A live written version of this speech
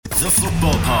The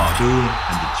Football Pod. Boom,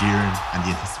 and the jeering and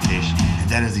the anticipation. And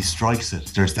then as he strikes it,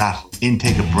 there's that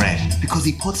intake of breath. Because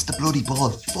he puts the bloody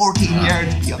ball 14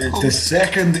 yards beyond. The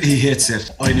second he hits it,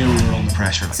 I knew we were under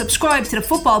pressure. Subscribe to The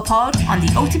Football Pod on the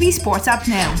OTB Sports app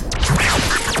now.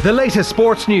 The latest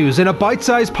sports news in a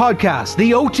bite-sized podcast,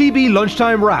 the OTB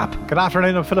Lunchtime Wrap. Good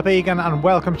afternoon, I'm Philip Egan and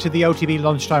welcome to the OTB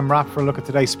Lunchtime Wrap for a look at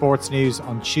today's sports news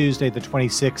on Tuesday the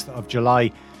 26th of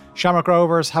July. Shamrock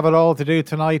Rovers have it all to do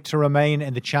tonight to remain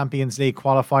in the Champions League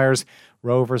qualifiers.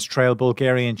 Rovers trail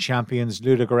Bulgarian champions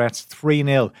Ludogorets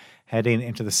 3-0 heading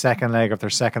into the second leg of their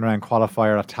second round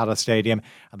qualifier at Tata Stadium.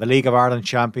 And the League of Ireland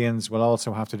champions will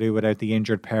also have to do without the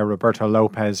injured pair Roberto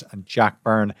Lopez and Jack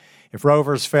Byrne. If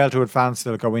Rovers fail to advance,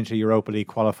 they'll go into Europa League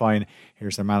qualifying.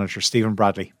 Here's their manager, Stephen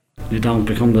Bradley. You don't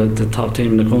become the top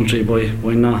team in the country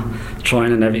by not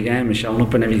trying in every game and showing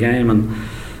up in every game,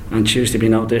 and Tuesday be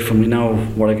no different. We know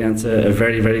we're against a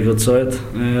very, very good side,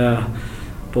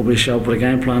 but we show up with a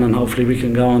game plan and hopefully we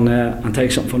can go and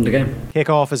take something from the game.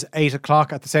 Kick-off is 8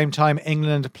 o'clock. At the same time,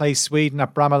 England plays Sweden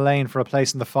at Bramall Lane for a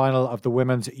place in the final of the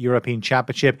Women's European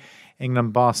Championship.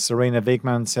 England boss Sarina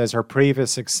Wigman says her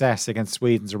previous success against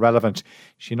Sweden's irrelevant.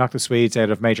 She knocked the Swedes out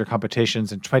of major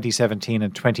competitions in 2017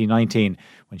 and 2019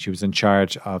 when she was in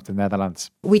charge of the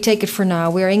Netherlands. We take it for now.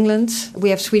 We're England.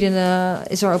 We have Sweden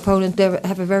as our opponent. They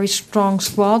have a very strong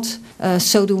squad.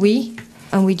 So do we.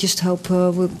 And we just hope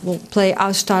we'll play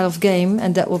our style of game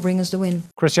and that will bring us the win.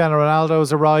 Cristiano Ronaldo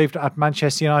has arrived at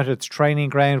Manchester United's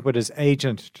training ground with his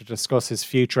agent to discuss his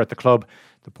future at the club.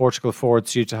 The Portugal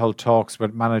forward's due to hold talks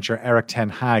with manager Erik ten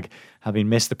Hag, having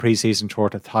missed the pre-season tour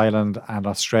to Thailand and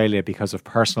Australia because of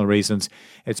personal reasons.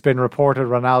 It's been reported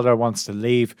Ronaldo wants to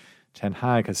leave. Ten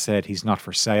Hag has said he's not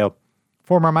for sale.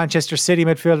 Former Manchester City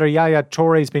midfielder Yaya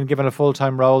Toure has been given a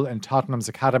full-time role in Tottenham's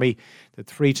academy. The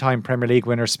three-time Premier League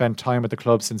winner spent time with the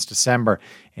club since December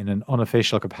in an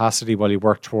unofficial capacity while he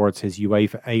worked towards his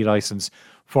UEFA A licence.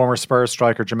 Former Spurs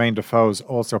striker Jermaine Defoe is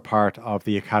also part of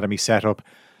the academy setup.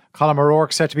 Colin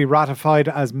O'Rourke set to be ratified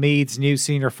as Meath's new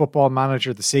senior football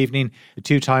manager this evening. The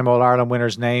two-time All-Ireland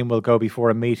winner's name will go before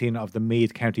a meeting of the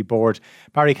Meath County Board.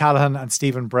 Barry Callaghan and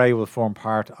Stephen Bray will form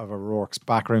part of O'Rourke's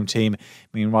backroom team.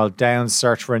 Meanwhile, Down's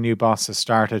search for a new boss has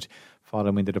started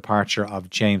following the departure of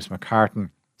James McCartan.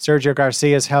 Sergio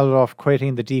Garcia's held off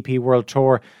quitting the DP World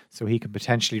Tour so he can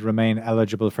potentially remain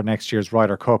eligible for next year's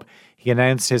Ryder Cup. He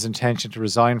announced his intention to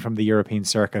resign from the European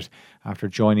circuit after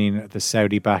joining the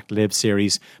Saudi-backed Live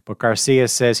Series. But Garcia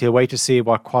says he'll wait to see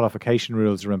what qualification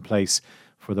rules are in place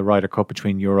for the Ryder Cup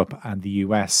between Europe and the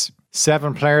US.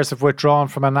 7 players have withdrawn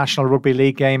from a National Rugby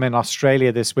League game in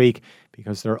Australia this week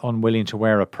because they're unwilling to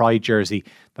wear a pride jersey.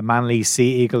 The Manly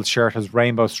Sea Eagles shirt has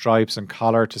rainbow stripes and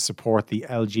collar to support the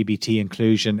LGBT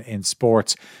inclusion in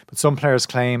sports, but some players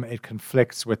claim it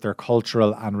conflicts with their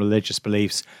cultural and religious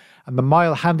beliefs. And the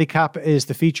mile handicap is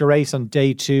the feature race on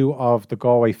day 2 of the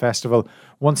Galway Festival.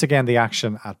 Once again, the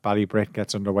action at Ballybrit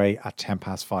gets underway at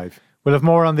 5:10. We'll have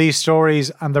more on these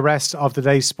stories and the rest of the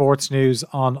day's sports news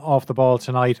on Off the Ball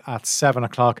tonight at 7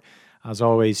 o'clock. As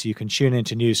always, you can tune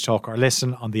into News Talk or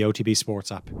listen on the OTB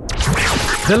Sports app.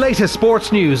 The latest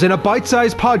sports news in a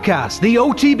bite-sized podcast, the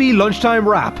OTB Lunchtime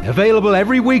Wrap. Available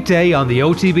every weekday on the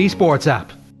OTB Sports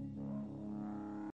app.